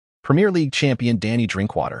Premier League champion Danny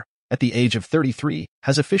Drinkwater, at the age of 33,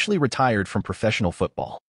 has officially retired from professional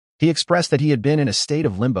football. He expressed that he had been in a state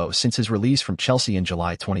of limbo since his release from Chelsea in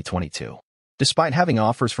July 2022. Despite having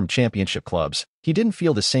offers from championship clubs, he didn't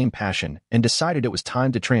feel the same passion and decided it was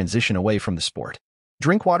time to transition away from the sport.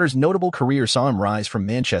 Drinkwater's notable career saw him rise from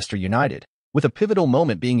Manchester United, with a pivotal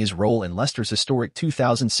moment being his role in Leicester's historic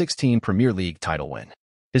 2016 Premier League title win.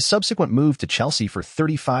 His subsequent move to Chelsea for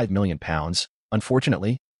 £35 million,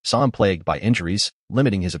 unfortunately, saw him plagued by injuries,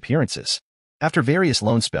 limiting his appearances. After various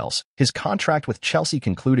loan spells, his contract with Chelsea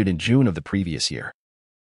concluded in June of the previous year.